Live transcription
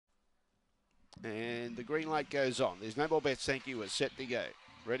And the green light goes on. There's no more bets, thank you. We're set to go.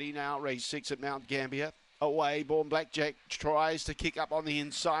 Ready now, race 6 at Mt-Gambier. Away, Born Blackjack tries to kick up on the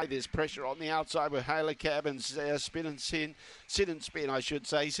inside. There's pressure on the outside with Haler Cab and Spin and Sin. Sit and Spin, I should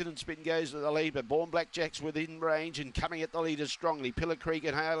say. Sit and Spin goes to the lead, but Born Blackjack's within range and coming at the leader strongly. Pillar Creek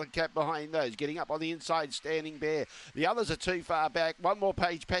and Haler Cab behind those. Getting up on the inside, Standing Bear. The others are too far back. One more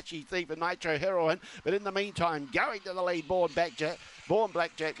page, Patchy Thief and Nitro Heroine. But in the meantime, going to the lead, Born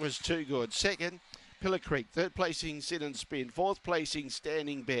Blackjack was too good. Second, Pillar Creek, third placing Sit and Spin, fourth placing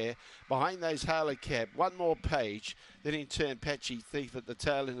Standing Bear, behind those Haler Cab, one more page, then in turn Patchy Thief at the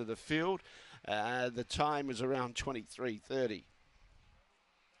tail end of the field. The time was around 23:30.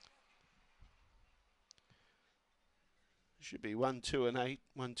 Should be 1, 2 and 8,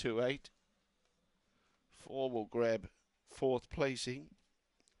 1, 2, 8. 4 will grab fourth placing,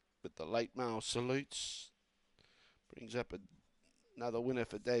 but the late mail salutes. Brings up another winner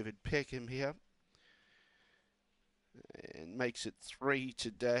for David Peckham here. And makes it 3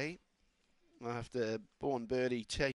 today after Born Birdie take